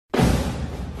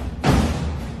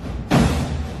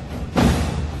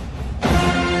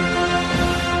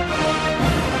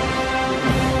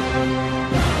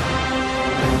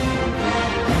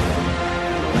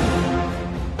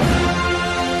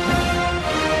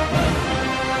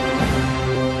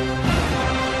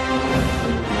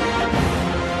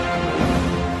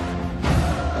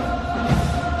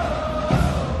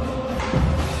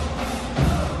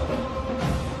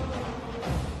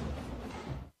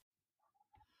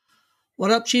What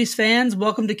up, Chiefs fans?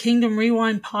 Welcome to Kingdom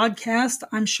Rewind Podcast.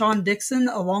 I'm Sean Dixon.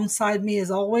 Alongside me,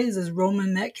 as always, is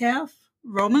Roman Metcalf.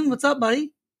 Roman, what's up,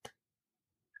 buddy?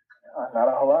 Not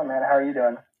a whole lot, man. How are you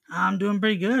doing? I'm doing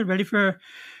pretty good. Ready for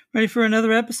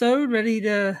another episode. Ready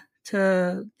to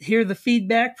hear the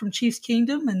feedback from Chiefs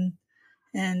Kingdom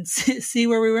and see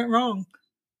where we went wrong.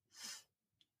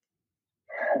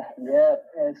 Yeah,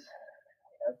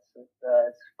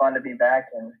 it's fun to be back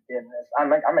and getting this.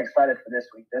 I'm excited for this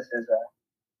week. This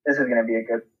is going to be a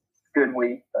good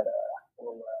week, but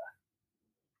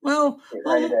we'll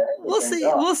see.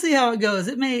 We'll see how it goes.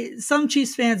 Some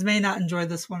Chiefs fans may not enjoy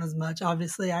this one as much.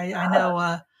 Obviously, I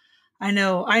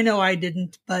know. I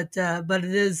didn't, but it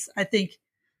is. I think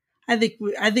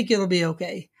it'll be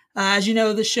okay. As you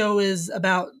know, the show is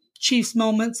about Chiefs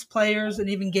moments, players, and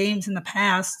even games in the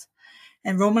past.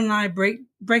 And Roman and I break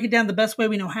it down the best way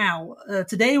we know how.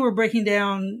 Today we're breaking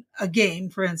down a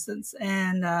game, for instance,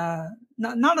 and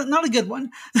not a good one.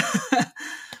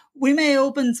 We may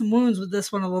open some wounds with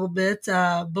this one a little bit,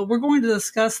 but we're going to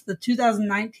discuss the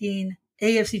 2019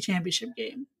 AFC Championship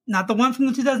game. Not the one from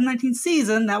the 2019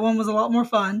 season. That one was a lot more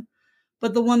fun,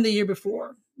 but the one the year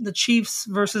before. The Chiefs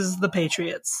versus the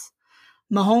Patriots.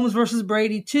 Mahomes versus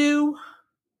Brady 2.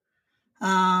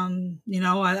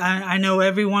 I know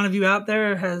every one of you out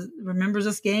there remembers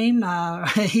this game,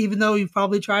 even though you've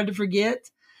probably tried to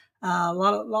forget. A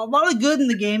lot of good in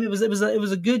the game. It was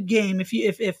a good game.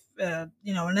 If an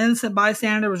innocent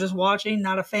bystander was just watching,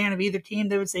 not a fan of either team,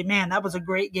 they would say, "Man, that was a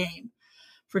great game."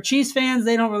 For Chiefs fans,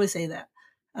 they don't really say that.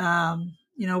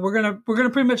 We're gonna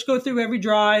pretty much go through every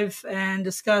drive and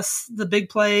discuss the big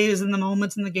plays and the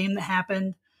moments in the game that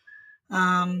happened.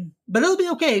 But it'll be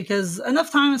okay because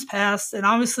enough time has passed, and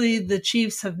obviously the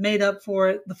Chiefs have made up for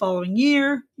it the following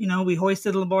year. We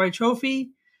hoisted the Lombardi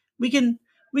Trophy. We can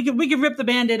rip the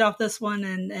Band-Aid off this one,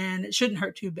 and it shouldn't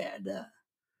hurt too bad.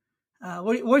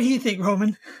 What do you think,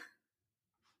 Roman?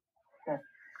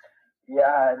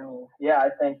 Yeah, I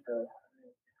think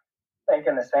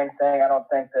thinking the same thing. I don't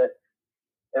think that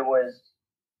it was.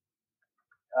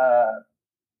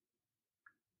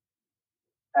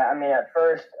 At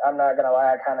first, I'm not gonna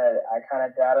lie. I kind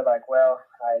of doubted, like, well,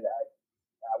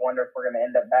 I wonder if we're gonna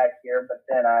end up back here. But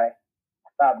then I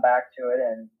thought back to it,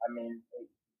 and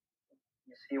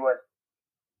you see what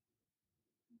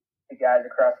the guys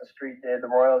across the street did, the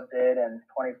Royals did in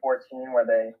 2014, where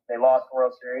they lost the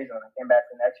World Series and they came back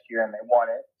the next year and they won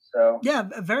it. So yeah,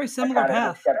 a very similar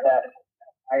path.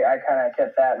 I kind of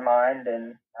kept that in mind,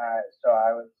 and so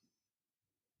I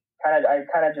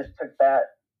kind of just took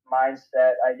that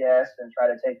mindset, I guess, and try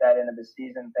to take that into the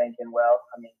season, thinking, well,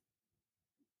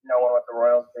 knowing what the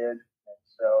Royals did,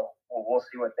 so we'll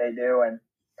see what they do. And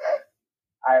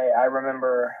I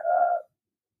remember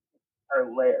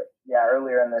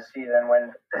earlier in the season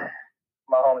when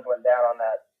Mahomes went down on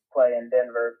that play in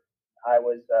Denver, I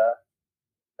was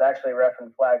actually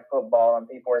reffing flag football, and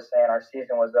people were saying our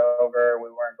season was over, we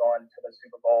weren't going to the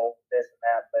Super Bowl, this and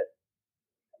that, but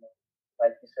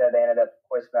like you said, they ended up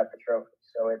hoisting up the trophy,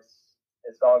 so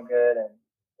it's all good,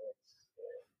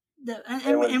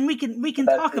 and we can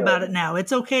talk about it now.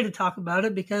 It's okay to talk about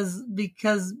it because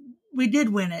we did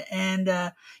win it, and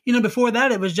before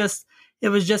that it was just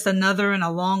another in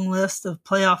a long list of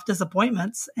playoff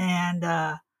disappointments, and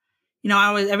I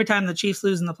always, every time the Chiefs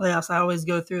lose in the playoffs, I always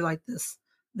go through like this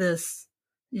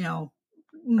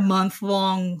month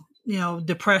long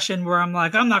depression where I'm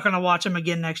like, I'm not going to watch them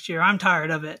again next year. I'm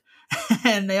tired of it.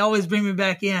 And they always bring me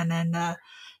back in, and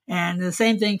the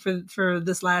same thing for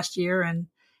this last year, and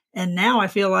now I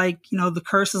feel like the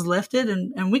curse is lifted,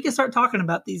 and we can start talking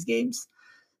about these games.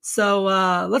 So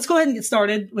let's go ahead and get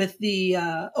started with the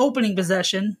opening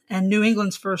possession and New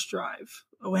England's first drive.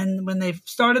 When they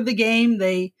started the game,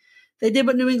 they did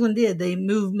what New England did. They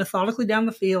moved methodically down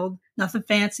the field, nothing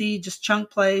fancy, just chunk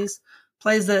plays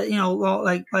that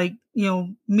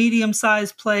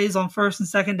medium-sized plays on first and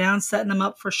second down, setting them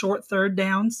up for short third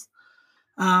downs.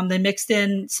 They mixed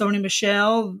in Sony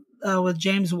Michel with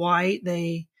James White.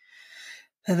 They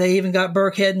even got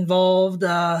Burkhead involved.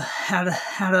 Had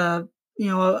a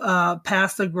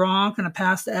pass to Gronk and a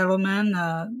pass to Edelman.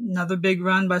 Another big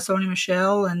run by Sony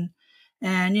Michel, and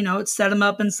it set them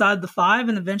up inside the 5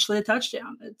 and eventually a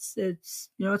touchdown. It's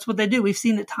what they do. We've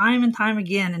seen it time and time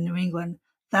again in New England.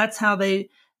 That's how they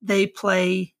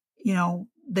play.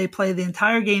 They play the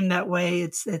entire game that way.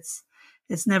 It's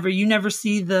never, you never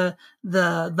see the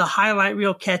highlight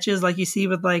reel catches like you see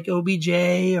with like OBJ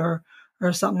or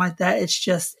something like that. It's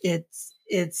just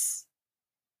it's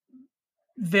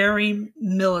very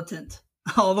militant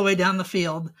all the way down the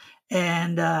field,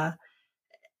 and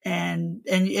and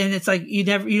it's like you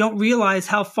don't realize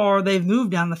how far they've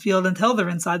moved down the field until they're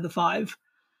inside the 5.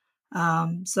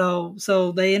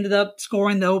 So they ended up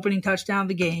scoring the opening touchdown of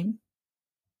the game,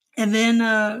 and then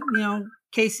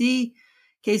KC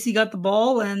got the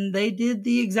ball and they did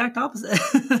the exact opposite.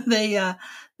 They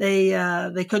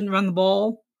couldn't run the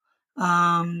ball.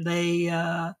 Mahomes.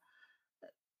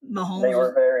 They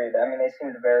were very. I mean, they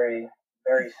seemed very,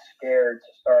 very scared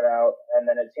to start out, and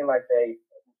then it seemed like they,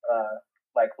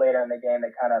 like later in the game,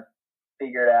 they kind of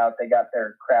figured out they got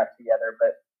their crap together.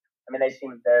 But I mean, they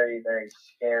seemed very, very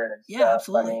scared and stuff.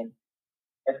 Absolutely.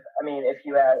 If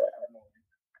you had,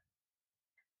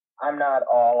 I'm not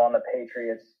all on the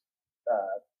Patriots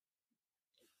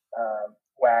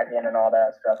wagon and all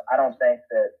that stuff. I don't think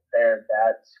that they're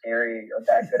that scary or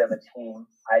that good of a team.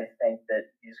 I think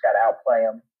that you just got to outplay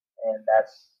them, and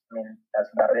that's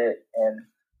about it. And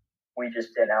we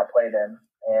just didn't outplay them.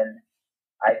 And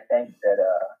I think that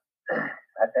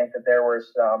there were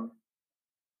some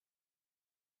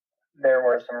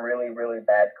really, really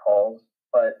bad calls,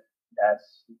 but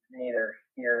that's neither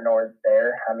here nor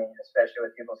there. I mean, especially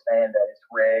with people saying that it's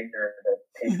rigged or the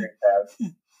Patriots have,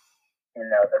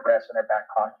 the refs in their back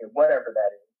pocket, whatever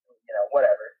that is,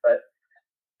 whatever. But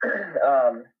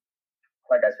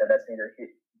like I said, that's neither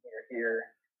here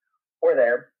or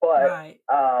there. But right.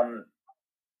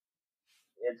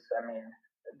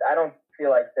 I don't feel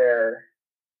like they're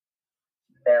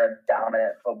a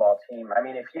dominant football team. I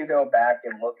mean, if you go back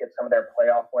and look at some of their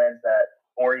playoff wins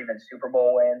or even Super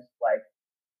Bowl wins, like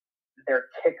their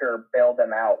kicker bailed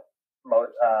them out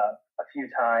a few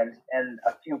times, and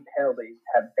a few penalties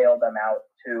have bailed them out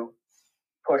to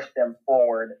push them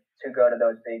forward to go to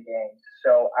those big games.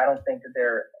 So I don't think that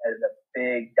they're as a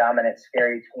big, dominant,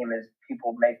 scary team as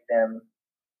people make them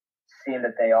seem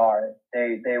that they are.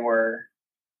 They're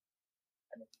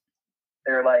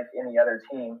like any other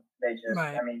team. They just,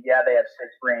 right. I mean, yeah, they have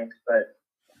 6 rings, but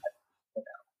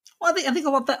Well, I think a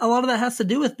lot of that has to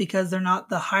do with because they're not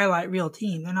the highlight reel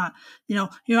team. They're not,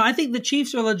 I think the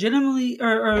Chiefs are legitimately,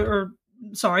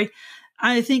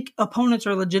 I think opponents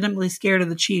are legitimately scared of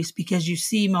the Chiefs because you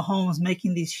see Mahomes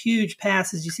making these huge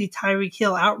passes. You see Tyreek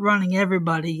Hill outrunning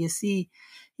everybody. You see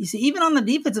even on the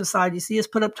defensive side, you see us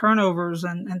put up turnovers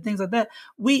and things like that.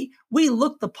 We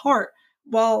look the part.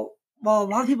 While a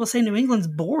lot of people say New England's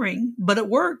boring, but it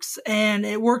works, and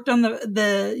it worked on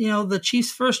the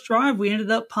Chiefs' first drive. We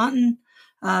ended up punting,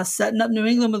 setting up New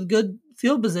England with good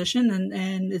field position,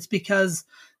 and it's because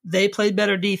they played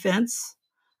better defense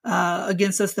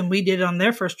against us than we did on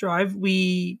their first drive.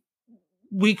 We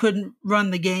couldn't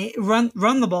run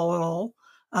the ball at all.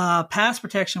 Pass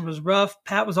protection was rough.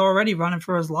 Pat was already running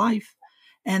for his life,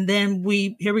 and then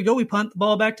we punt the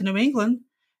ball back to New England,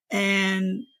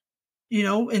 and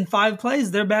in 5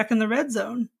 plays, they're back in the red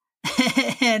zone.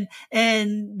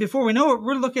 and before we know it,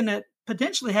 we're looking at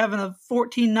potentially having a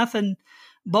 14-0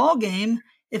 ball game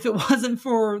if it wasn't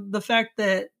for the fact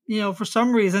that, for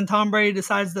some reason, Tom Brady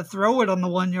decides to throw it on the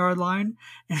 1-yard line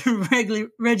and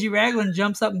Reggie Ragland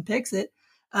jumps up and picks it.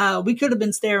 We could have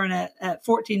been staring at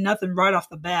 14-0 right off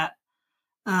the bat.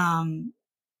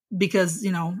 Because,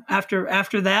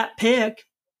 after that pick,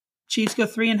 Chiefs go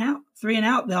 3 and out.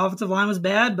 The offensive line was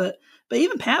bad, but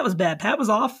even Pat was bad. Pat was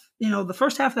off. The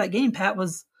first half of that game, Pat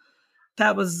was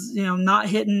not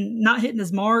hitting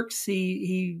his marks.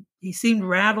 He seemed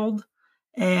rattled,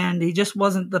 and he just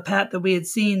wasn't the Pat that we had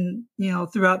seen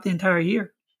throughout the entire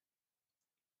year.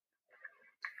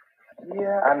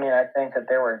 Yeah, I mean, I think that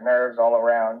there were nerves all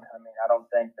around. I mean, I don't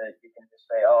think that you can just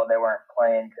say, "Oh, they weren't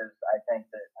playing," because I think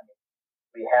that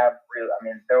we have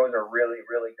those are really,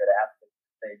 really good athletes.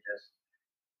 They just.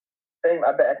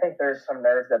 I think there's some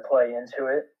nerves that play into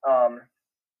it,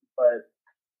 but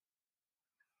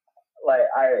like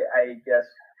I guess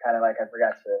kind of like I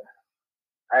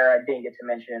didn't get to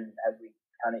mention as we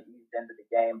kind of eased into the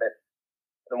game, but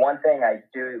the one thing I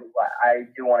do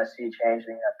want to see change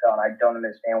in the NFL, and I don't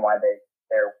understand why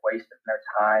they're wasting their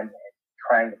time and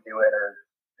trying to do it or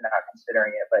not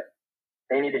considering it, but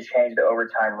they need to change the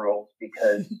overtime rules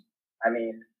because I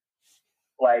mean,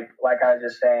 like I was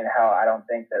just saying, how I don't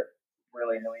think that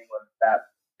really New England's that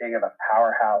big of a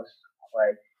powerhouse.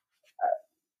 Like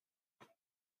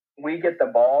we get the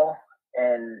ball,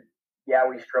 and yeah,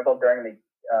 we struggled during the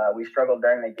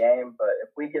game. But if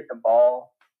we get the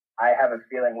ball, I have a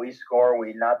feeling we score.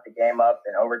 We knock the game up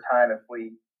in overtime.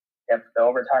 If the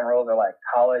overtime rules are like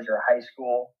college or high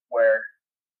school, where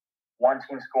one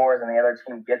team scores and the other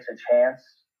team gets a chance.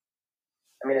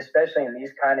 I mean, especially in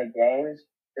these kind of games,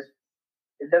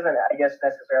 it doesn't, I guess,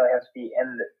 necessarily have to be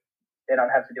they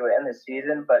don't have to do it in the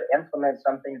season, but implement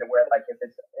something to where, like, if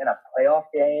it's in a playoff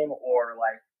game or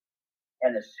like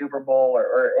in the Super Bowl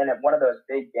or in one of those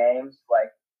big games,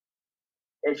 like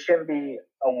it shouldn't be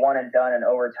a one and done in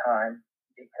overtime,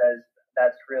 because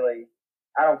that's really,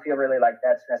 I don't feel really like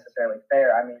that's necessarily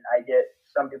fair. I mean, I get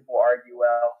some people argue,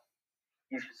 well,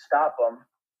 you should stop them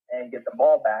and get the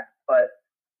ball back, but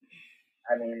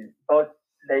I mean, both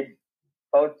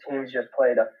teams just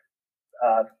played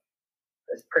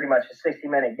it's pretty much a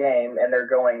 60-minute game, and they're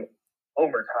going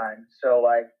overtime. So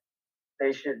like,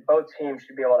 both teams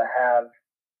should be able to have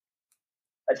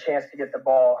a chance to get the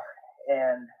ball,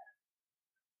 and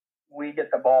we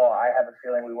get the ball, I have a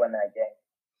feeling we win that game.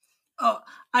 Oh,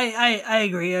 I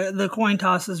agree. The coin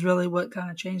toss is really what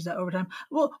kind of changed that overtime.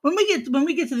 Well, when we get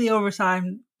to the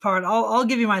overtime part, I'll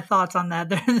give you my thoughts on that.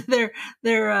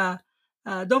 They're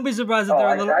don't be surprised if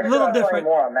they're a little different.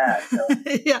 More on that. So.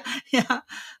 yeah.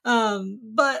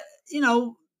 But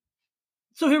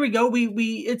so here we go.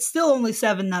 We it's still only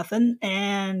 7-0,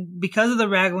 and because of the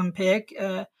Ragland pick,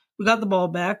 we got the ball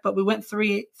back, but we went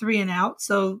three and out.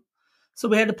 So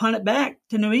we had to punt it back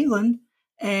to New England,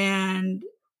 and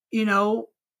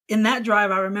in that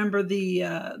drive, I remember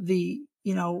there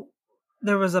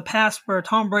was a pass where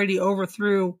Tom Brady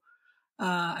overthrew.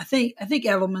 I think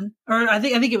Edelman, or I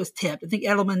think it was tipped. I think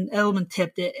Edelman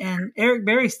tipped it, and Eric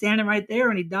Berry's standing right there,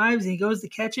 and he dives and he goes to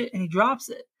catch it and he drops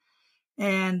it,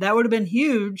 and that would have been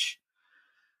huge.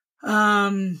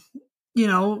 For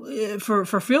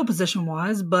field position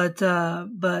wise, but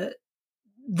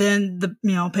then the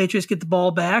Patriots get the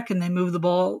ball back and they move the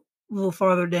ball a little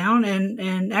farther down,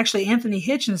 and actually Anthony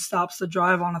Hitchens stops the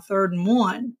drive on a 3rd and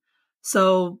 1.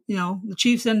 So, the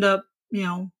Chiefs end up,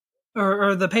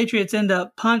 or the Patriots end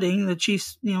up punting. The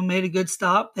Chiefs, made a good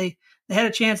stop. They had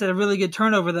a chance at a really good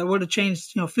turnover that would have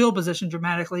changed, field position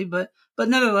dramatically, but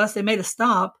nevertheless, they made a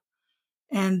stop.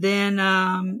 And then,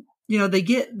 they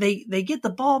get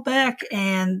the ball back,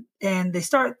 and they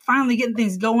start finally getting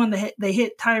things going. They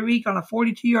hit Tyreek on a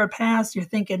 42-yard pass. You're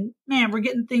thinking, man, we're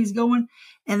getting things going.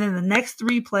 And then the next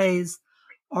 3 plays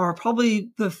are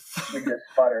probably maybe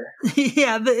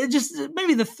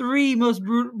the 3 most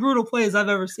brutal plays I've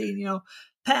ever seen.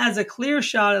 Pat has a clear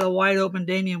shot at a wide open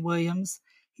Damian Williams.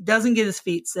 He doesn't get his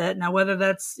feet set. Now, whether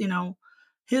that's,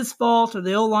 his fault or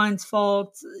the O-line's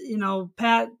fault,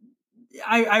 Pat,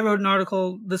 I wrote an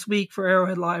article this week for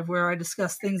Arrowhead Live where I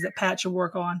discussed things that Pat should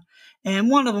work on. And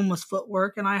one of them was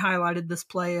footwork. And I highlighted this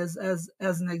play as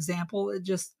an example.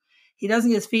 He doesn't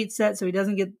get his feet set, so he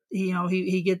doesn't get,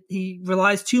 he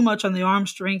relies too much on the arm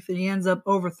strength, and he ends up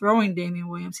overthrowing Damian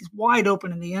Williams. He's wide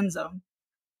open in the end zone.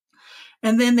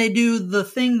 And then they do the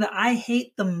thing that I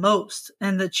hate the most,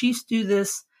 and the Chiefs do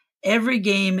this every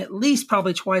game, at least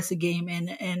probably twice a game,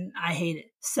 and I hate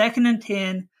it. 2nd and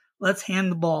 10, let's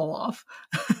hand the ball off.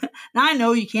 Now, I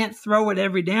know you can't throw it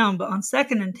every down, but on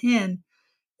 2nd and 10,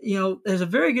 there's a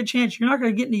very good chance you're not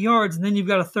going to get any yards, and then you've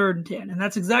got a 3rd and 10. And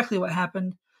that's exactly what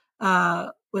happened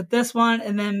with this one.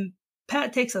 And then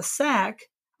Pat takes a sack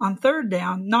on 3rd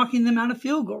down, knocking them out of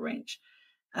field goal range.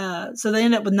 So they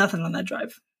end up with nothing on that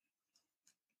drive.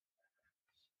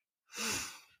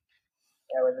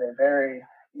 That was a very,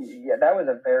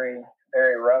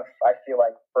 very rough, I feel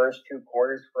like, first 2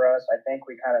 quarters for us. I think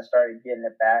we kind of started getting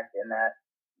it back in that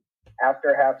after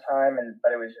halftime,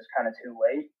 but it was just kind of too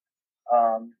late.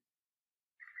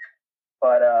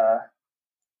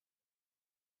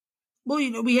 Well,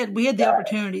 we had the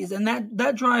opportunities, and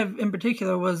that drive in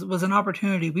particular was an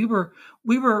opportunity. We were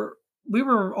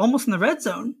almost in the red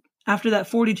zone after that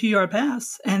 42-yard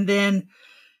pass, and then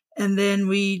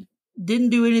we didn't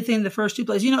do anything the first 2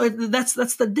 plays.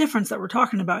 That's the difference that we're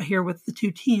talking about here with the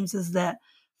 2 teams, is that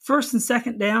 1st and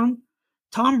 2nd down,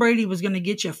 Tom Brady was going to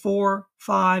get you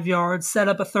 4-5 yards, set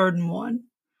up a 3rd and 1.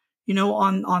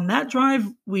 On that drive,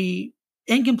 we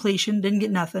incompletion, didn't get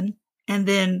nothing, and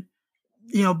then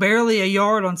barely a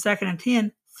yard on 2nd and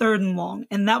 10, 3rd and long.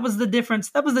 And that was the difference.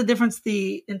 That was the difference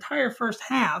the entire first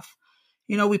half.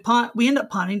 We end up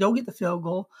punting, don't get the field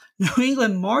goal. New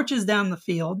England marches down the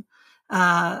field.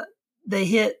 They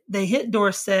hit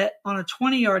Dorsett on a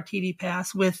 20-yard TD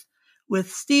pass with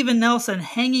Steven Nelson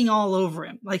hanging all over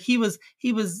him. Like he was,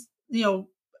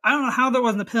 I don't know how there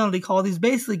wasn't a penalty called. He's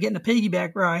basically getting a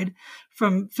piggyback ride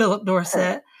from Philip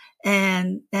Dorsett,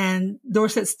 and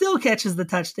Dorsett still catches the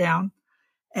touchdown.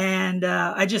 And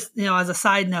I just, as a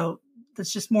side note,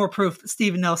 that's just more proof that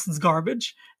Steven Nelson's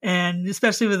garbage. And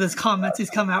especially with his comments he's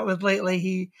come out with lately,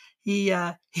 he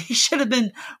should have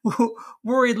been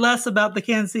worried less about the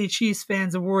Kansas City Chiefs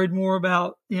fans and worried more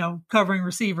about, covering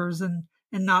receivers and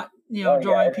not,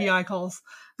 drawing PI calls.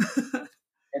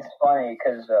 It's funny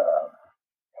because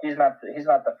he's not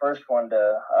the first one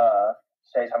to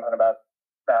say something about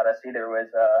us either. With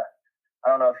I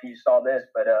don't know if you saw this,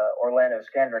 but Orlando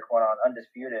Skandrick went on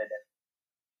undisputed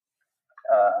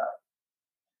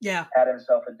and had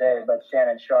himself a day. But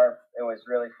Shannon Sharpe, it was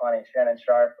really funny. Shannon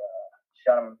Sharpe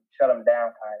shut him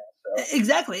down kind of. So.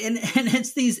 Exactly, and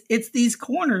it's these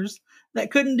corners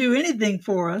that couldn't do anything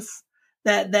for us,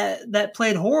 that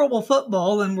played horrible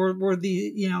football and were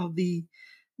the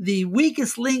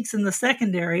weakest links in the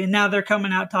secondary, and now they're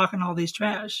coming out talking all these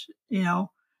trash. Now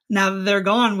that they're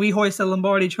gone, we hoist a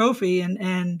Lombardi trophy,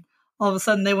 and all of a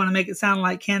sudden they want to make it sound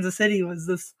like Kansas City was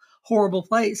this horrible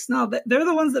place. No, they're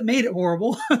the ones that made it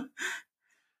horrible.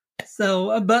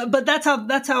 So, but that's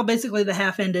how basically the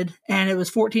half ended, and it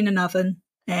was 14-0,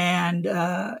 and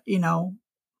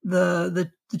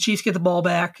the Chiefs get the ball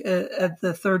back at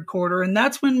the third quarter, and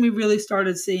that's when we really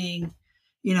started seeing,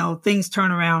 things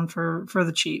turn around for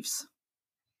the Chiefs.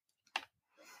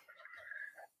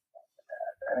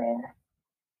 I mean,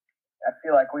 I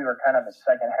feel like we were kind of a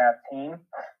second half team.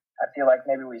 I feel like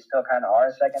maybe we still kind of are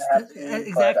a second half team.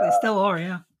 Exactly, but, still are,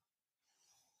 yeah.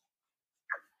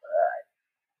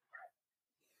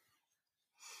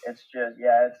 It's just,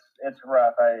 it's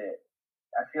rough. I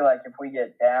feel like if we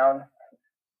get down,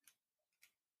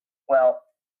 well,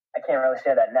 I can't really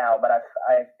say that now, but I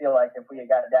feel like if we had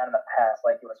gotten down in the past,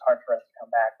 like it was hard for us to come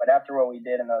back. But after what we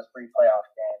did in those 3 playoff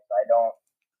games, I don't.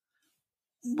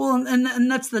 Well,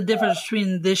 and that's the difference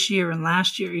between this year and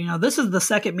last year. This is the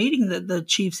second meeting that the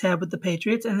Chiefs had with the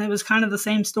Patriots, and it was kind of the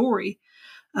same story.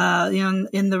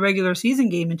 In the regular season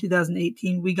game in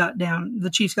 2018, the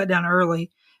Chiefs got down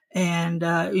early. And,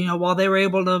 while they were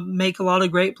able to make a lot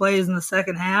of great plays in the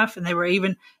second half, and they were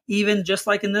even just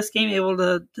like in this game, able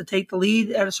to take the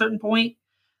lead at a certain point,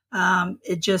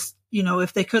 it just,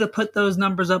 if they could have put those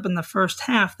numbers up in the first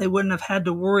half, they wouldn't have had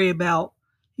to worry about,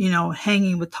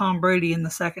 hanging with Tom Brady in the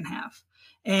second half.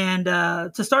 And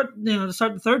to start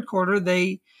the third quarter,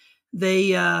 they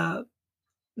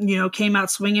came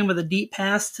out swinging with a deep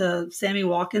pass to Sammy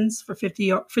Watkins for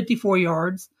 54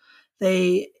 yards.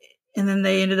 And then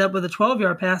they ended up with a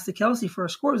 12-yard pass to Kelsey for a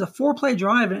score. It was a 4-play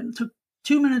drive, and it took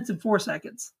 2 minutes and 4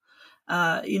 seconds.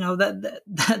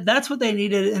 That's what they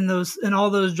needed in all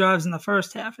those drives in the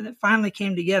first half, and it finally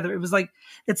came together. It's like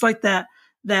that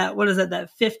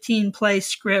 15-play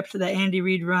script that Andy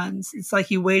Reid runs. It's like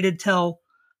he waited till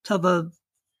the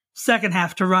second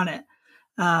half to run it,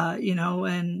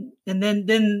 and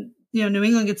then. New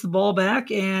England gets the ball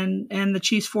back and the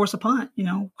Chiefs force a punt.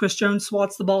 Chris Jones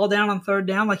swats the ball down on third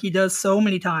down like he does so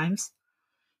many times.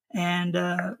 And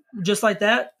just like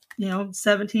that,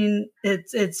 17,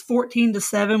 it's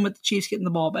 14-7 with the Chiefs getting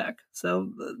the ball back.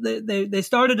 So they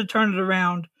started to turn it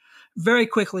around very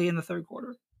quickly in the third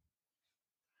quarter.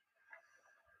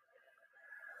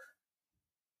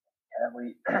 Yeah,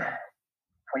 we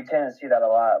tend to see that a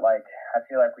lot. Like, I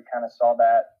feel like we kind of saw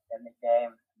that in the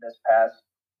game this past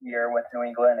year with New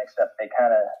England, except they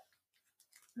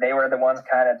were the ones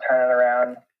kind of turning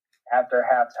around after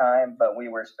halftime, but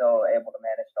we were still able to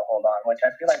manage to hold on, which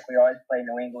I feel like we always play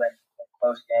New England in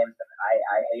close games, and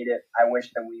I hate it. I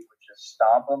wish that we would just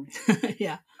stomp them.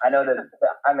 Yeah. I know that,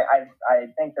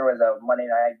 I think there was a Monday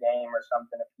night game or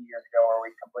something a few years ago where we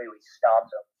completely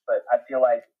stomped them, but I feel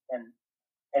like in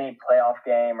any playoff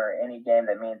game or any game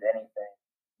that means anything,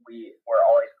 we're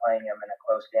always playing them in a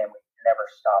close game. We never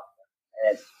stop them.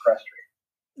 And it's frustrating.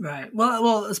 Right.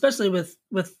 Well, especially with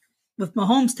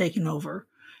Mahomes taking over,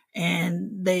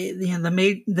 and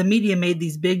the media made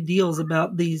these big deals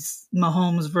about these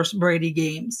Mahomes versus Brady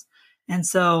games, and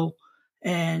so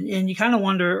and you kind of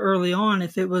wonder early on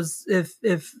if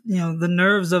the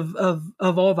nerves of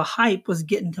all the hype was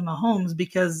getting to Mahomes,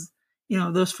 because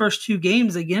those first 2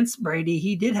 games against Brady,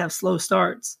 he did have slow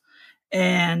starts,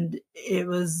 and it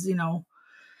was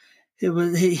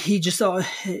he just saw,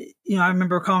 I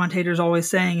remember commentators always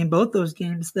saying in both those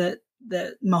games that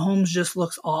Mahomes just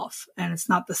looks off, and it's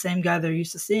not the same guy they're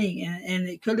used to seeing. And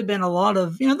it could have been a lot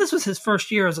of, this was his first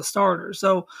year as a starter.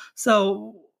 So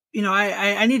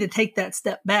I need to take that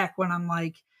step back when I'm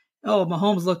like, oh,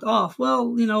 Mahomes looked off.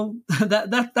 Well,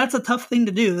 that's a tough thing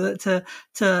to do,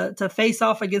 to face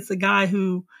off against a guy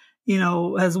who,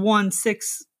 has won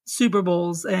 6 Super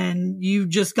Bowls, and you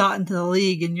just got into the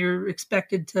league and you're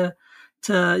expected to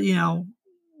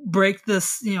break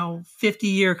this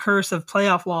 50-year curse of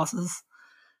playoff losses.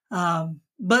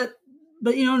 But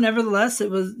nevertheless, it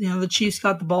was, the Chiefs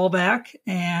got the ball back,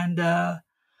 and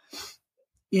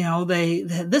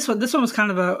this one was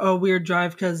kind of a weird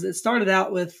drive, because it started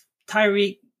out with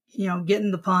Tyreek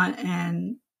getting the punt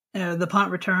and the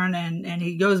punt return, and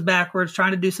he goes backwards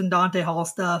trying to do some Dante Hall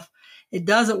stuff. It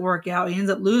doesn't work out. He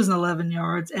ends up losing 11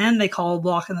 yards, and they call a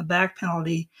block in the back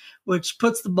penalty, which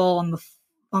puts the ball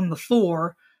the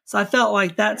 4. So I felt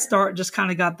like that start just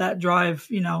kind of got that drive.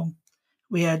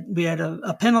 We had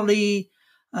a penalty,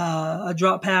 a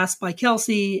drop pass by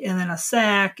Kelsey, and then a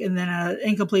sack, and then an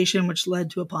incompletion, which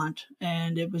led to a punt.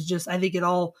 And it was just, I think it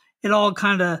all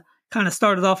kind of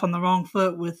started off on the wrong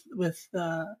foot with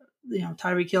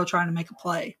Tyreek Hill trying to make a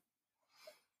play.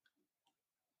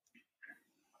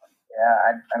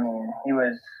 Yeah, I mean, he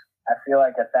was. I feel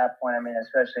like at that point, I mean,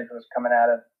 especially if it was coming out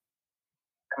of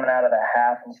the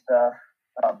half and stuff.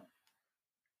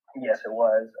 Yes, it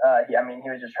was. He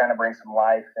was just trying to bring some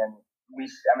life, and we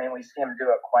see him do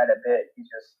it quite a bit.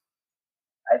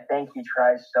 I think he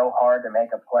tries so hard to make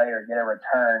a play or get a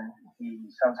return. He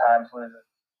sometimes loses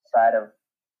sight of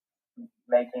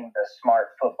making the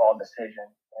smart football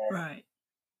decision. Right.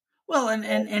 Well, and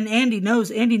Andy knows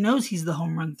he's the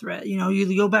home run threat.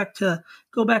 You go back to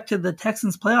the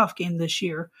Texans playoff game this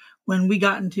year when we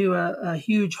got into a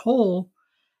huge hole.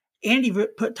 Andy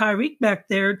put Tyreek back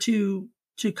there to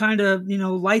kind of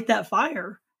light that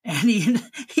fire, and he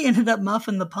ended up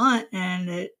muffing the punt, and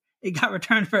it got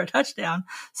returned for a touchdown.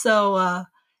 So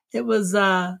it was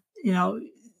the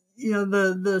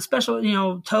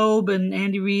special Tobe and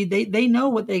Andy Reid, they know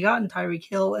what they got in Tyreek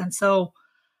Hill, and so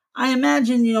I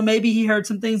imagine maybe he heard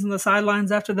some things on the sidelines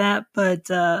after that,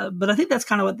 but I think that's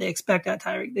kind of what they expect at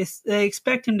Tyreek. They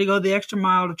expect him to go the extra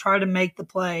mile to try to make the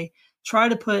play, try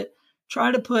to put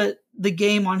the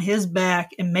game on his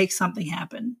back and make something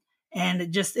happen. And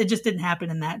it just didn't happen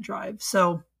in that drive.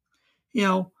 So, we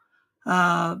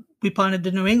punted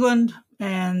to New England,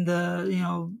 and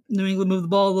New England moved the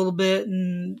ball a little bit,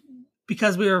 and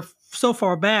because we were so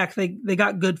far back, they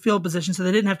got good field position, so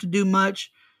they didn't have to do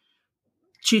much.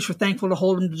 Chiefs were thankful to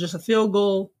hold them to just a field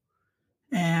goal,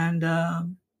 and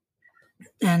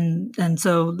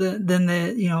so then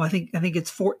I think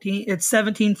it's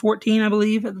 17-14, I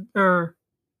believe, or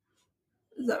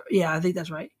yeah, I think that's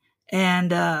right.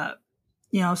 And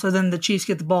so then the Chiefs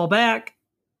get the ball back,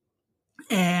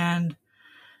 and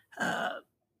there's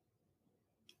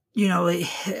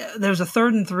a 3rd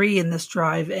and 3 in this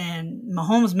drive, and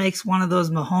Mahomes makes one of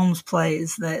those Mahomes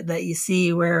plays that you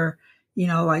see where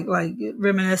like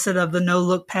reminiscent of the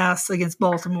no-look pass against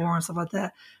Baltimore and stuff like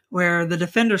that, where the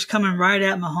defender's coming right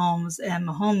at Mahomes, and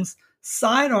Mahomes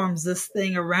sidearms this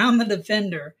thing around the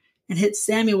defender and hits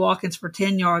Sammy Watkins for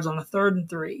 10 yards on a 3rd and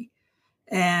 3.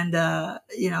 And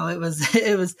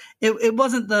it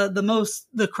wasn't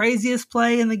the craziest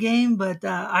play in the game, but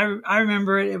I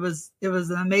remember it. It was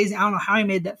an amazing. I don't know how he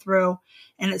made that throw,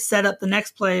 and it set up the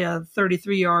next play, a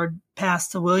 33-yard pass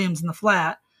to Williams in the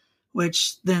flat,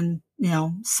 which then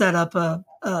set up a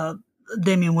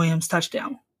Damian Williams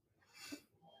touchdown.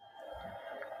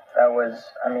 That was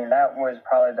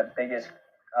probably the biggest.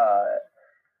 I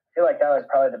feel like that was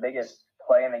probably the biggest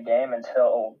play in the game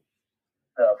until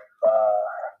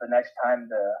the next time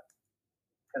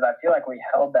because I feel like we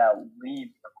held that lead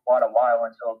for quite a while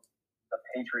until the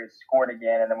Patriots scored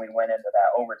again, and then we went into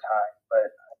that overtime.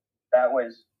 But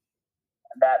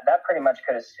that pretty much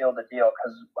could have sealed the deal,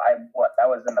 because that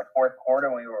was in the 4th quarter,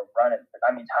 and we were running.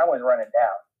 I mean, time was running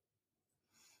down.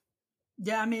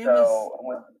 Yeah, I mean,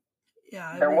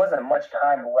 there wasn't much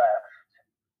time left.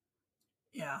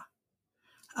 Yeah.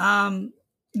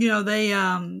 They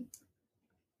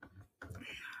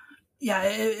yeah,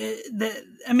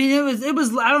 it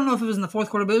was. I don't know if it was in the 4th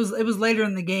quarter, but it was later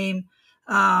in the game.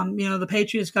 The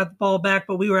Patriots got the ball back,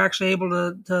 but we were actually able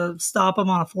to stop them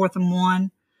on a 4th and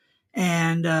 1,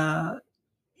 and and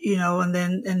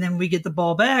then we get the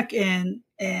ball back, and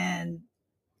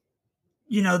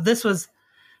this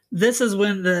is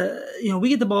when we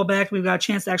get the ball back. We've got a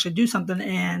chance to actually do something,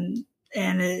 and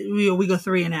we go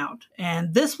 3 and out.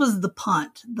 And this was the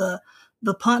punt, the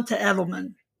punt to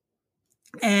Edelman.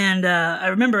 And I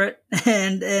remember it,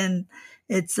 and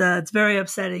it's very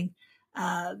upsetting.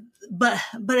 But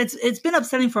it's been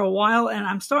upsetting for a while, and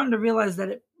I'm starting to realize that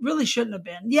it really shouldn't have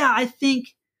been. Yeah, I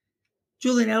think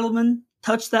Julian Edelman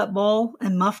touched that ball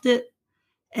and muffed it,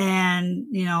 and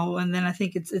and then I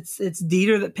think it's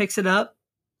Dieter that picks it up.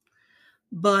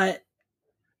 But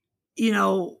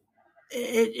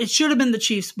it should have been the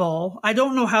Chiefs' ball. I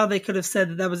don't know how they could have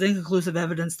said that was inconclusive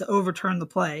evidence to overturn the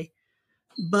play,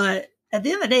 but at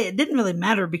the end of the day, it didn't really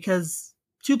matter, because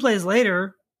 2 plays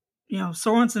later,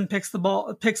 Sorensen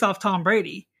picks off Tom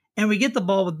Brady, and we get the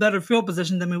ball with better field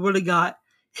position than we would have got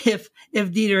if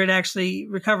Dieter had actually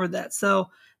recovered that. So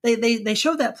they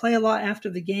showed that play a lot after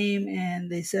the game,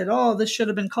 and they said, "Oh, this should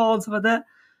have been called," and stuff like that.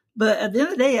 But at the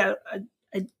end of the day,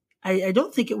 I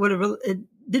don't think it would have. It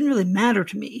didn't really matter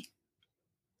to me.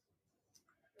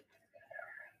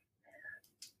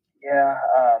 Yeah.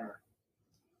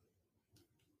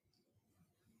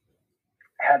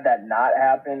 had that not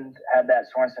happened, had that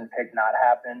Sorensen pick not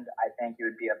happened, I think it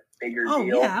would be a bigger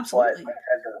deal. Yeah, absolutely. But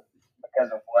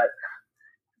because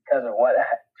of what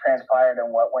transpired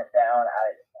and what went down,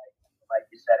 like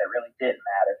you said, it really didn't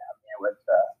matter. I mean, it was.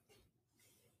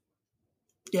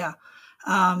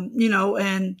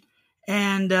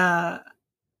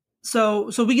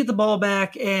 So we get the ball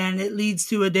back, and it leads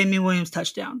to a Damian Williams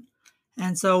touchdown,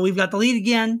 and so we've got the lead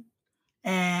again,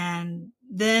 and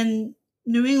then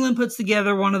New England puts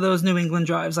together one of those New England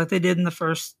drives like they did in the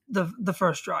first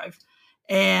drive,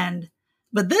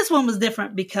 but this one was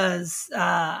different because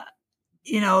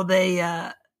they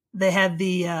had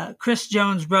the Chris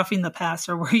Jones roughing the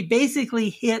passer, where he basically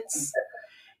hits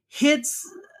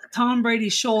Tom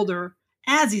Brady's shoulder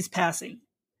as he's passing,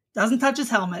 doesn't touch his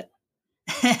helmet,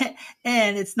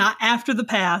 and it's not after the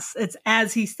pass; it's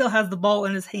as he still has the ball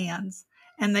in his hands,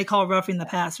 and they call roughing the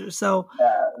passer. So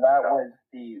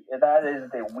that is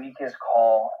the weakest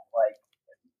call. Like,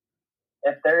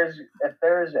 if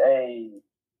there's a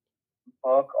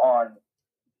book on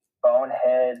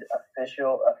bonehead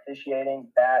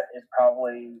officiating, that is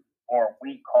probably, or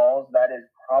weak calls, that is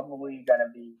probably going to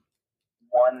be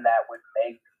one that would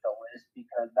make the list,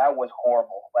 because that was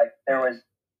horrible. Like,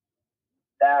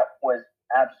 that was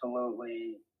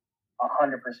absolutely 100%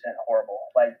 horrible.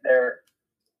 Like,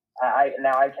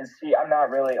 I can see, I'm not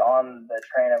really on the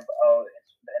train of, it's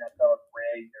the NFL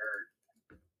rigged or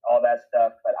all that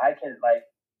stuff, but I can,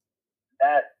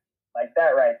 that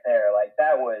right there, like,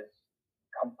 that was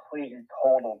complete and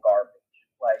total garbage.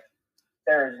 Like,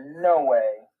 there is no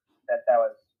way that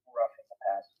was roughing the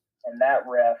pass, and that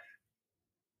ref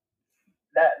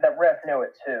knew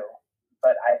it too.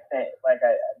 But I think,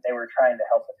 they were trying to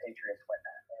help the Patriots win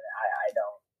that, and I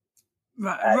don't.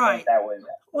 Right. Think that was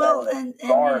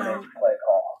garbage play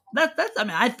call. That's. I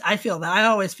mean, I feel that. I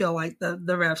always feel like the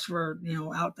refs were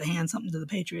out to hand something to the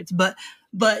Patriots, but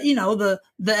the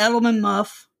Edelman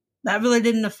muff, that really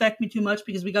didn't affect me too much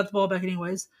because we got the ball back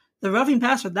anyways. The roughing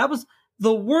passer, that was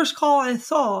the worst call I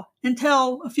saw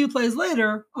until a few plays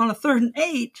later on a 3rd and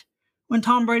 8 when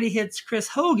Tom Brady hits Chris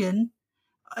Hogan,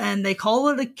 and they call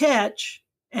it a catch,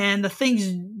 and the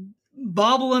thing's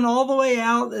bobbling all the way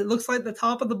out. It looks like the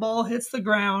top of the ball hits the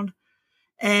ground,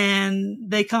 and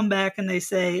they come back and they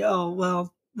say, "Oh,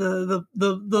 well, the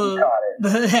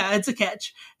yeah, it's a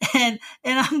catch." And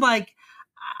I'm like,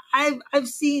 I've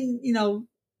seen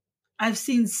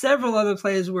several other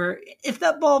plays where if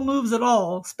that ball moves at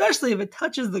all, especially if it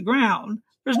touches the ground,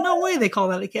 there's no way they call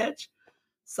that a catch.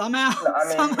 Somehow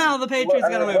the Patriots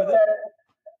got away with it.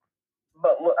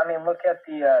 But look at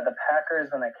the Packers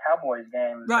and the Cowboys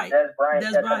game. Right, Dez Bryant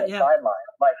on the sideline.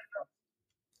 Like,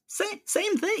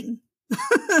 same thing.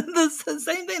 The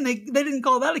same thing. They didn't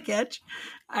call that a catch.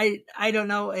 I don't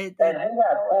know. And he had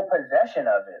full possession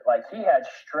of it. Like, he had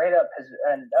straight up Dez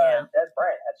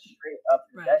Bryant had straight up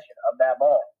possession of that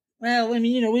ball. Well, I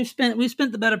mean, we've spent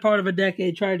the better part of a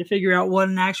decade trying to figure out what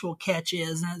an actual catch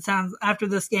is, and it sounds, after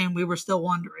this game we were still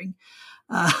wondering.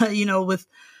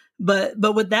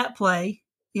 But with that play,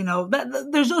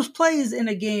 there's those plays in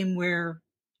a game where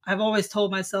I've always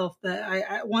told myself that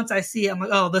I once I see it, I'm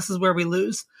like, oh, this is where we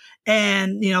lose.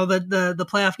 And the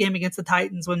playoff game against the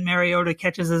Titans, when Mariota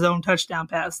catches his own touchdown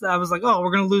pass, I was like, oh,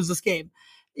 we're going to lose this game.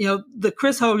 The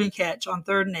Chris Hogan catch on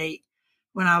 3rd and 8,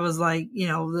 when I was like,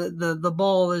 the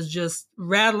ball is just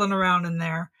rattling around in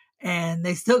there, and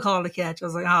they still call it a catch. I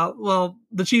was like, oh, well,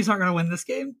 the Chiefs aren't going to win this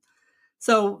game.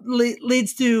 So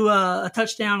leads to a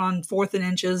touchdown on 4th and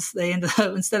inches. They end up,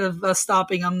 instead of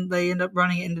stopping them, they end up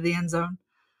running it into the end zone.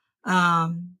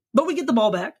 But we get the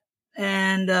ball back,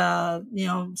 and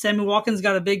Sammy Watkins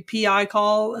got a big PI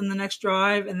call in the next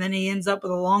drive, and then he ends up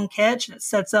with a long catch, and it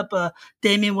sets up a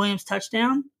Damian Williams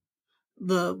touchdown.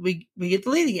 We get the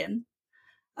lead again,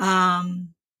 and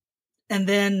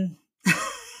then.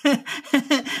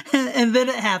 And then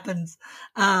it happens.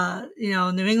 New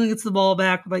England gets the ball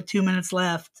back with like 2 minutes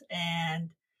left,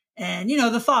 and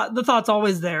the thought's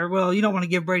always there. Well, you don't want to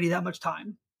give Brady that much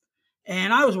time,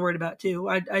 and I was worried about it too.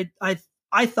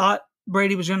 I thought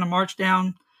Brady was going to march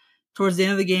down towards the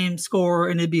end of the game, score,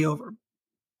 and it'd be over.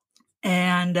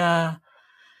 And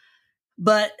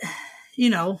but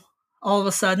all of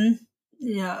a sudden,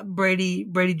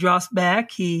 Brady drops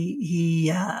back.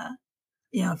 He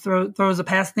throws a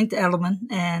pass, I think, to Edelman,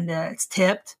 and it's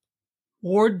tipped.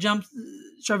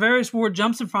 Charvarius Ward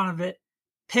jumps in front of it,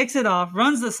 picks it off,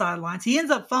 runs the sidelines. He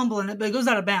ends up fumbling it, but it goes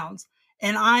out of bounds.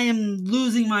 And I am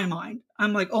losing my mind.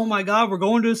 I'm like, oh my God, we're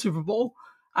going to a Super Bowl.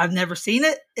 I've never seen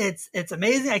it. It's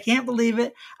amazing. I can't believe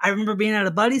it. I remember being at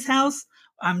a buddy's house.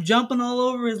 I'm jumping all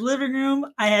over his living room.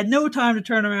 I had no time to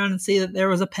turn around and see that there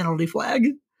was a penalty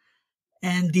flag.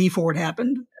 and Dee Ford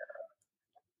happened.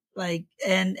 Like,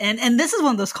 and this is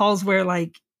one of those calls where,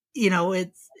 like,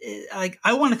 it's like,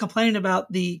 I want to complain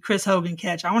about the Chris Hogan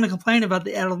catch. I want to complain about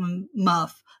the Edelman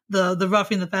muff, the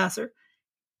roughing the passer.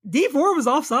 Dee Ford was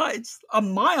offsides, a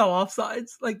mile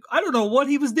offsides. Like, I don't know what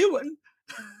he was doing.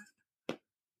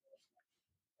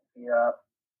 Yeah.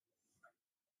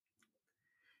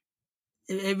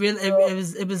 It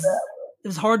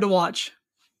was hard to watch.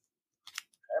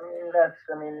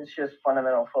 I mean, it's just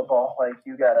fundamental football. Like,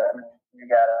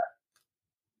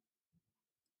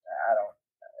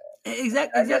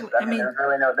 Exactly. I mean,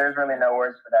 there's really no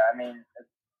words for that. I mean,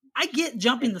 I get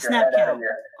jumping the snap count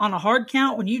on a hard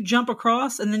count when you jump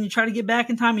across and then you try to get back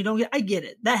in time. You don't get. I get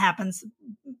it. That happens.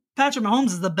 Patrick Mahomes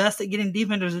is the best at getting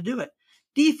defenders to do it.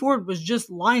 Dee Ford was just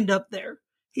lined up there.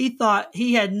 He thought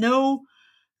he had no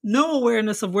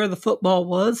awareness of where the football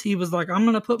was. He was like, I'm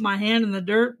going to put my hand in the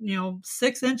dirt,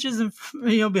 6 inches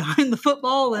behind the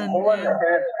football. And he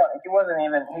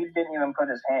didn't even put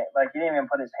his hand, like, he didn't even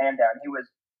put his hand down. He was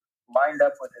lined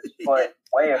up with his foot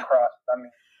way across. I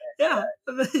mean, yeah.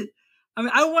 I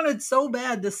mean, I wanted so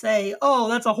bad to say, oh,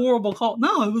 that's a horrible call.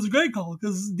 No, it was a great call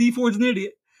because Dee Ford's an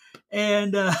idiot.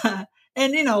 And,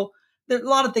 there a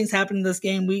lot of things happened in this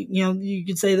game. You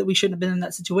could say that we shouldn't have been in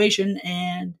that situation.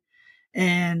 And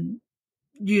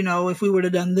if we would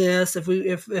have done this,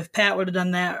 if Pat would have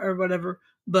done that or whatever.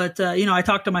 But, I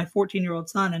talked to my 14-year-old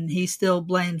son, and he still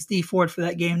blames Dee Ford for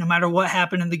that game. No matter what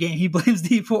happened in the game, he blames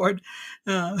Dee Ford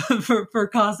for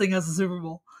costing us a Super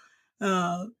Bowl.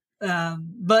 But,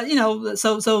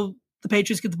 so the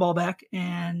Patriots get the ball back,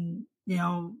 and,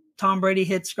 Tom Brady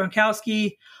hits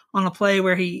Gronkowski on a play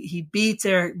where he beats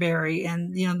Eric Berry.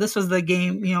 And, this was the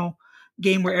game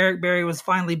where Eric Berry was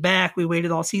finally back. We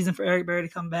waited all season for Eric Berry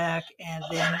to come back. And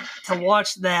then to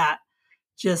watch that,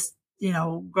 just,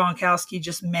 Gronkowski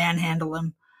just manhandle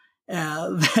him.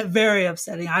 Very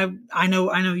upsetting. I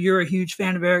know you're a huge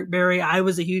fan of Eric Berry. I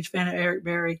was a huge fan of Eric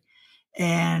Berry.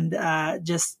 And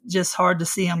just hard to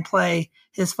see him play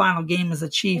his final game as a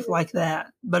Chief like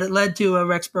that. But it led to a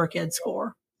Rex Burkhead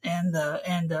score and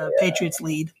Patriots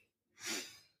lead.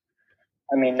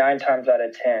 I mean, 9 times out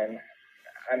of 10.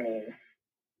 I mean,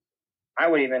 I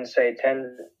would even say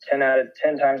 10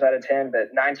 times out of 10,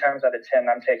 but 9 times out of 10,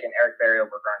 I'm taking Eric Berry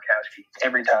over Gronkowski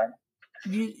every time.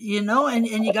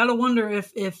 And you got to wonder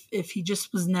if he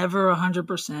just was never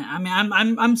 100%. I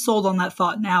mean, I'm sold on that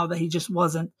thought now that he just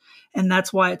wasn't, and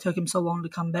that's why it took him so long to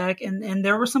come back. And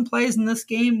there were some plays in this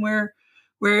game where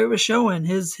it was showing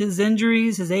his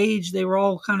injuries, his age, they were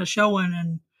all kind of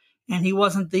showing, and he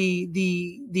wasn't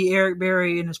the Eric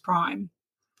Berry in his prime.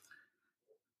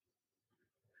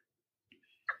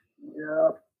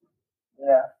 Yeah.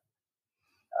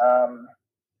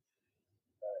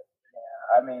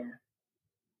 I mean,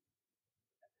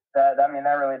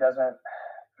 that really doesn't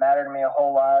matter to me a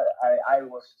whole lot. I'd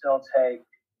still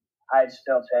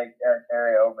take Eric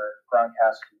Berry over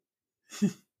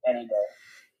Gronkowski any day.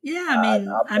 Yeah,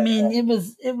 I mean, it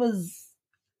was.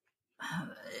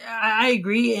 I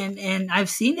agree, and I've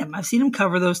seen him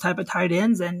cover those type of tight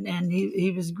ends, and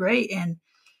he was great. And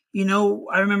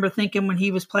I remember thinking when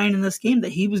he was playing in this game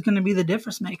that he was going to be the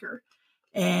difference maker,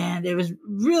 and it was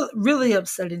really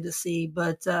upsetting to see.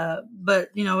 But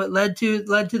it led to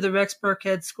the Rex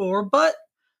Burkhead score. But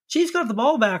Chiefs got the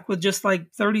ball back with just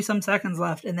like 30 some seconds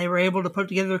left, and they were able to put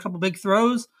together a couple big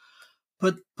throws,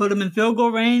 put them in field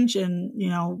goal range, and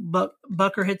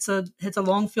Bucker hits a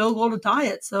long field goal to tie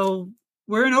it. So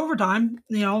we're in overtime.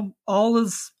 All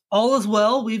is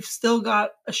well. We've still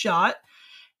got a shot,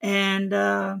 and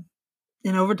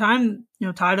in overtime,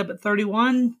 tied up at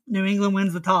 31, New England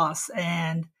wins the toss,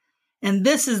 and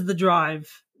this is the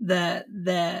drive that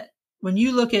when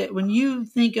you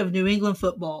think of New England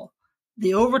football,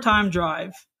 the overtime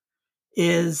drive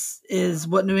is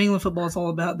what New England football is all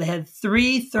about. They had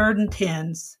 3 3rd and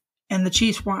 10s, and the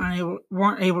Chiefs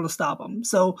weren't able to stop them.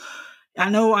 So I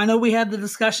know we had the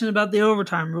discussion about the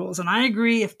overtime rules, and I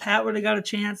agree. If Pat would have got a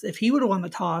chance, if he would have won the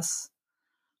toss,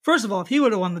 first of all, if he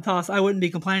would have won the toss, I wouldn't be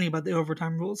complaining about the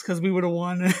overtime rules because we would have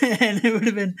won, and it would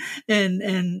have been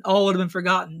and all would have been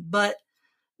forgotten. But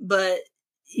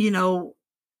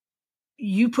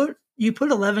you put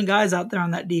 11 guys out there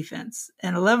on that defense,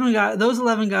 and those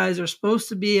 11 guys are supposed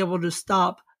to be able to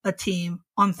stop a team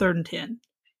on 3rd and 10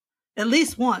 at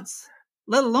least once,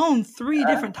 let alone 3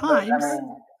 different times.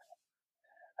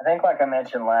 I think, like I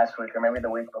mentioned last week or maybe the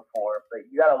week before, but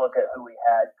you got to look at who we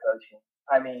had coaching.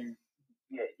 I mean,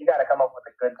 you got to come up with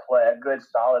a good play, a good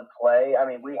solid play. I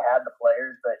mean, we had the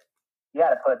players, but you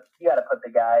got to put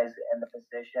the guys in the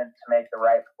position to make the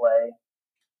right play.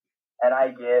 And I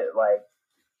get, like,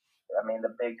 I mean,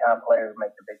 the big time players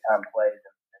make the big time plays in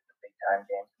the big time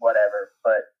games, whatever.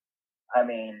 But I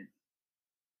mean,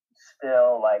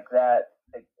 still like that.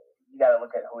 You got to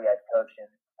look at who he had coaching.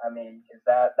 I mean, because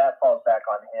that falls back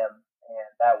on him,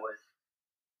 and that was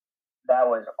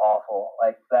awful.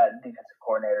 Like that defensive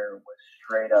coordinator was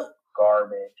straight up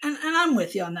garbage. And I'm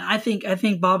with you on that. I think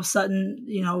Bob Sutton,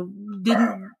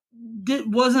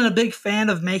 wasn't a big fan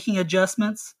of making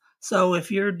adjustments. So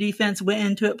if your defense went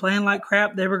into it playing like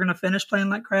crap, they were going to finish playing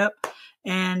like crap,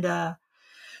 and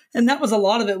that was a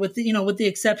lot of it. With the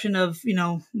exception of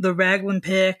the Ragland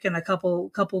pick and a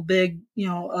couple big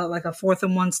like a 4th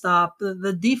and 1 stop,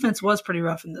 the defense was pretty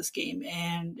rough in this game,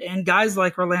 and guys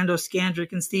like Orlando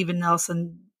Scandrick and Steven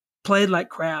Nelson played like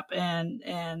crap,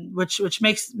 and which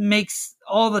makes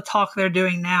all the talk they're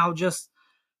doing now just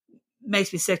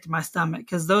makes me sick to my stomach,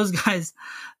 because those guys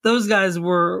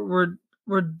were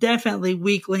definitely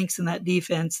weak links in that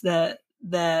defense that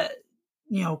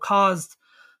caused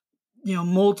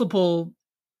multiple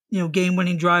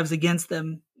game-winning drives against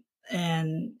them,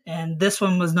 and this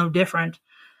one was no different.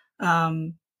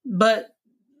 But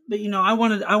I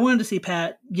wanted to see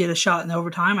Pat get a shot in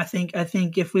overtime. I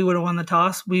think if we would have won the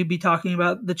toss, we'd be talking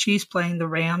about the Chiefs playing the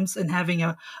Rams and having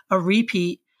a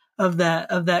repeat of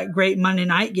that great Monday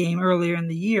night game earlier in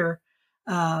the year.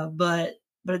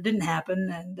 But it didn't happen,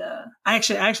 and I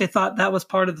actually thought that was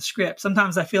part of the script.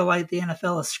 Sometimes I feel like the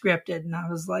NFL is scripted, and I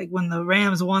was like, when the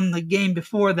Rams won the game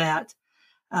before that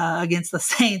against the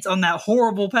Saints on that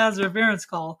horrible pass interference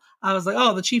call, I was like,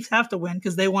 oh, the Chiefs have to win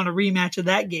because they want a rematch of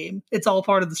that game. It's all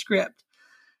part of the script.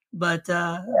 But D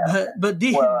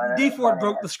Ford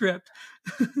broke the script.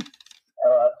 It's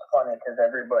funny because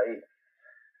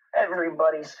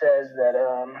everybody says that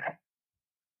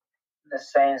the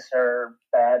Saints are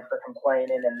bad for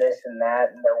complaining and this and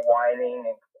that, and they're whining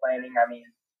and complaining. I mean,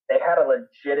 they had a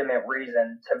legitimate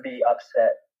reason to be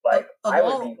upset. Like, I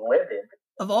would be livid.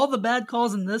 Of all the bad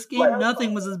calls in this game,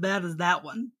 nothing was as bad as that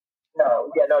one. No,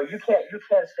 you can't sit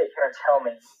here and tell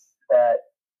me that.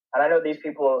 And I know these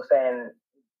people are saying,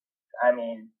 I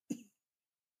mean,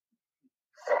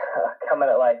 coming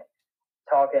at like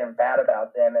talking bad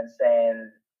about them and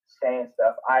saying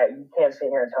stuff. You can't sit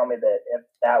here and tell me that if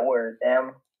that were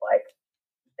them, like,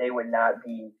 they would not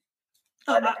be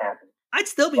unhappy. I'd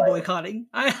still be boycotting.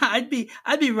 I'd be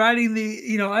writing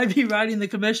the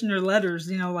commissioner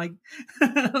letters, like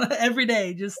every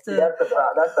day. Just that's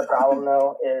the problem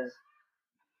though, is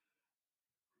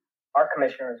our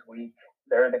commissioner is weak.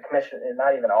 The commissioner,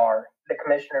 not even the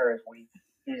commissioner is weak.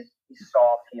 He's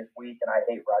soft. He is weak, and I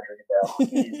hate Roger Goodell.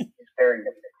 He's very weak.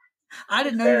 I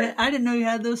didn't know you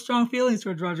had those strong feelings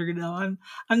towards Roger Goodell.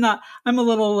 I'm a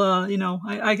little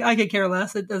I could care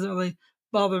less. It doesn't really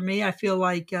bother me. I feel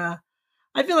like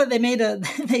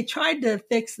they tried to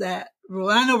fix that rule.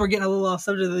 I know we're getting a little off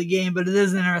subject of the game, but it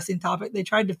is an interesting topic. They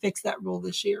tried to fix that rule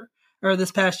this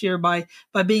past year by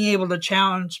being able to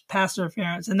challenge pass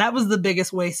interference, and that was the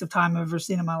biggest waste of time I've ever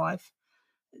seen in my life.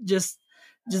 Just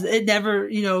it never,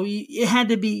 it had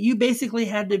to be. You basically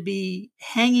had to be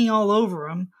hanging all over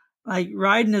him, like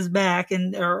riding his back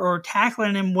or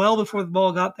tackling him well before the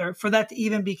ball got there for that to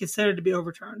even be considered to be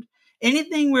overturned.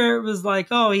 Anything where it was like,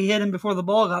 oh, he hit him before the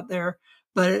ball got there,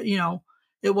 but it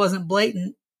wasn't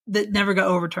blatant, that never got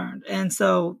overturned. And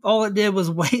so all it did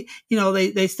was wait.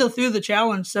 They still threw the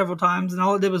challenge several times, and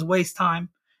all it did was waste time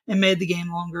and made the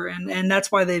game longer. And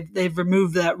that's why they've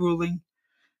removed that ruling.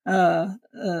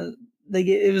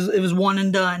 It was one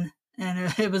and done,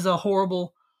 and it was a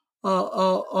horrible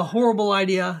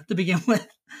idea to begin with.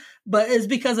 But it's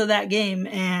because of that game,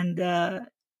 and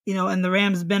and the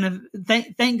Rams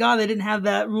thank God they didn't have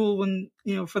that rule when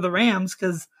for the Rams,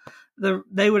 because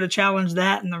they would have challenged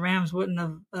that, and the Rams wouldn't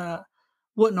have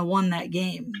won that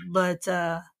game. But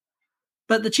the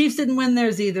Chiefs didn't win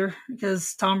theirs either,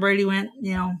 because Tom Brady went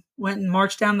and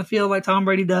marched down the field like Tom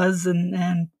Brady does,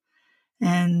 and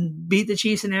beat the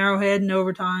Chiefs in Arrowhead in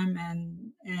overtime,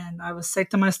 and I was sick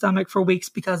to my stomach for weeks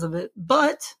because of it.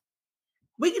 But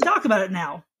we can talk about it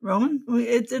now, Roman.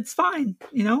 It's fine,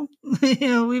 it's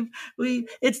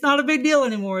not a big deal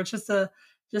anymore. It's just a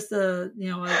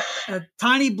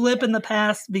tiny blip in the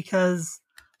past, because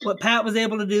what Pat was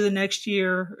able to do the next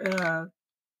year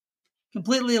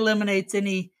completely eliminates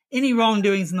any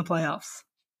wrongdoings in the playoffs.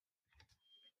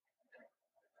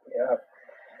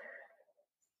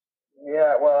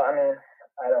 Yeah, well,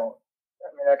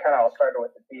 that kind of all started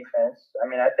with the defense. I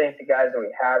think the guys that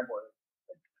we had were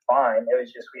fine. It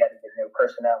was just we had to get new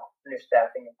personnel, new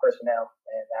staffing and personnel,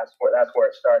 and that's where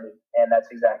it started, and that's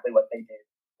exactly what they did.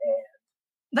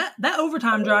 And that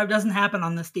overtime drive doesn't happen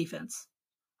on this defense.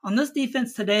 On this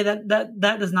defense today, that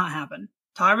does not happen.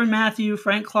 Tyrann Mathieu,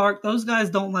 Frank Clark, those guys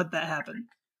don't let that happen.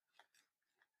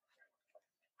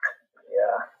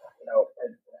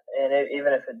 Yeah,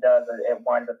 even if it does, it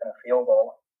winds up in a field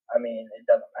goal. I mean, it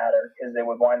doesn't matter because it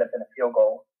would wind up in a field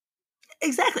goal.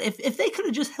 Exactly. If they could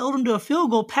have just held him to a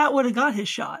field goal, Pat would have got his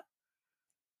shot.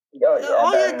 Oh, yeah,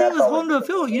 all you had to do was hold him to a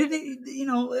field goal. You didn't,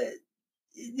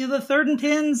 the 3rd and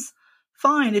 10s,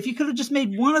 fine. If you could have just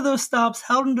made one of those stops,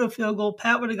 held him to a field goal,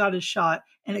 Pat would have got his shot,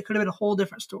 and it could have been a whole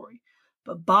different story.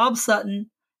 But Bob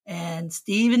Sutton and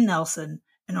Steven Nelson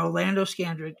and Orlando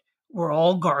Scandrick were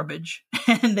all garbage,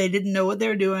 and they didn't know what they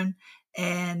were doing.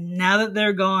 And now that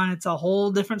they're gone, it's a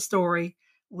whole different story.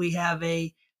 We have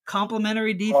a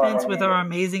complementary defense with our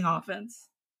amazing offense.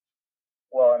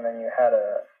 Well, and then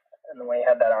we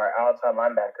had that our outside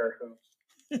linebacker who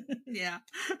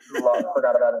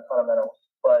forgot about his fundamentals.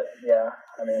 But yeah,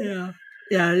 I mean,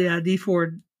 yeah, D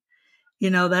Ford.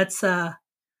 That's how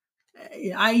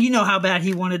bad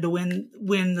he wanted to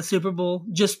win the Super Bowl,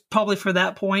 just probably for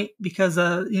that point because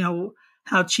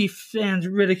how Chief fans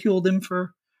ridiculed him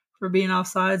for being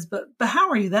offsides. But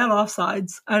how are you that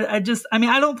offsides? I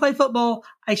don't play football.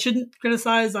 I shouldn't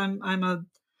criticize. I'm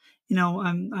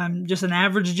just an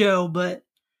average Joe, but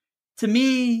to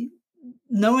me,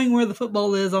 knowing where the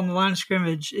football is on the line of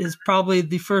scrimmage is probably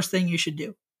the first thing you should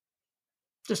do.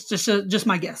 Just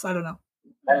my guess. I don't know.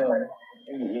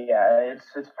 Yeah, it's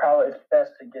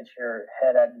best to get your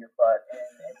head out of your butt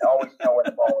and always know where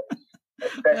the ball is,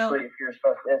 especially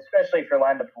if you're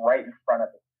lined up right in front of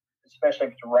it. Especially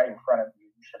if it's right in front of you,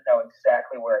 you should know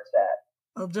exactly where it's at.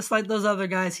 Well, just like those other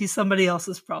guys, he's somebody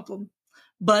else's problem.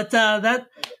 But that's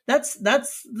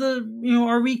the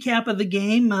our recap of the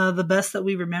game, the best that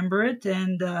we remember it,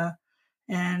 and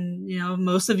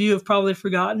most of you have probably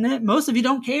forgotten it. Most of you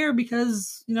don't care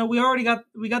because we got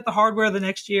the hardware the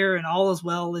next year and all is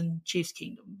well in Chiefs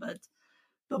Kingdom. But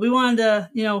we wanted to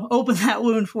open that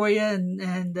wound for you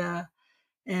and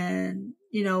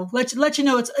let you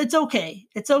know it's okay.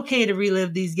 It's okay to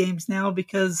relive these games now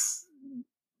because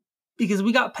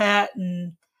we got Pat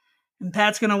and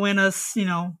Pat's going to win us,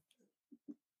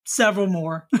 several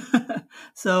more.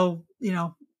 So,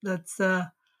 that's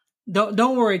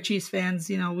don't worry, Chiefs fans.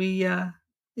 You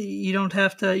don't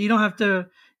have to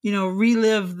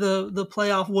relive the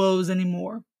playoff woes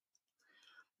anymore.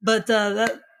 But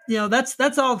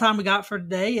that's all the time we got for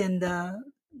today, and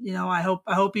I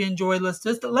hope you enjoyed. Let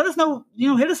us know.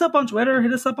 Hit us up on Twitter.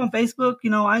 Hit us up on Facebook.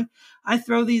 I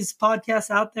throw these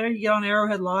podcasts out there. You get on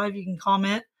Arrowhead Live. You can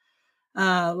comment.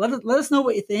 Let us know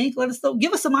what you think.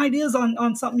 Give us some ideas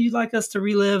on something you'd like us to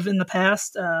relive in the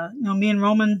past. Me and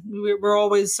Roman, we're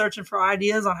always searching for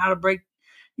ideas on how to break,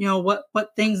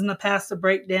 what things in the past to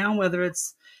break down, whether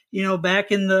it's,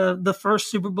 back in the first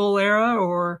Super Bowl era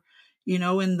or, in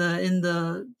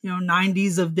the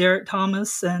 90s of Derek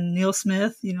Thomas and Neil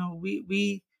Smith.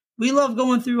 We love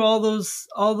going through all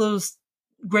those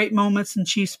great moments in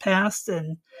Chiefs past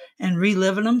and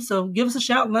reliving them. So give us a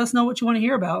shout and let us know what you want to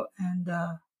hear about. And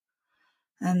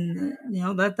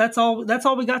that's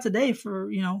all we got today for,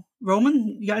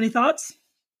 Roman, you got any thoughts?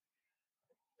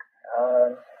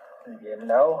 Other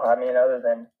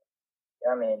than,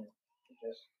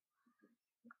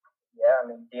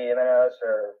 DMing us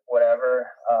or whatever,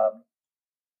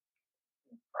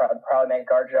 probably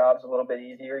make our jobs a little bit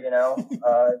easier,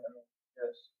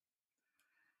 just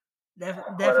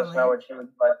Definitely. Let us know what you would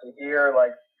like to hear,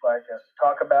 like us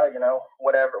talk about,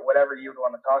 whatever you would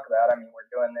want to talk about. We're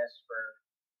doing this for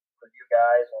you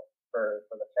guys and for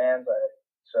the fans.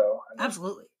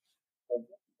 Absolutely.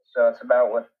 So it's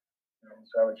about what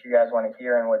you guys want to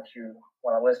hear and what you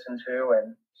want to listen to,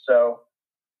 and so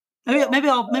maybe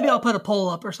I'll put a poll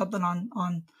up or something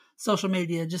on social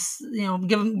media. Just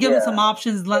give them some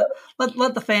options. Let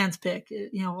the fans pick.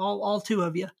 All two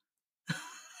of you.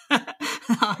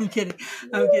 I'm kidding.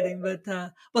 But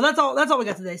that's all we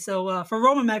got today. So for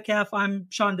Roman Metcalf, I'm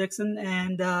Sean Dixon,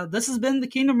 and this has been the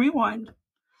Kingdom Rewind.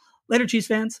 Later, Chiefs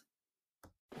fans.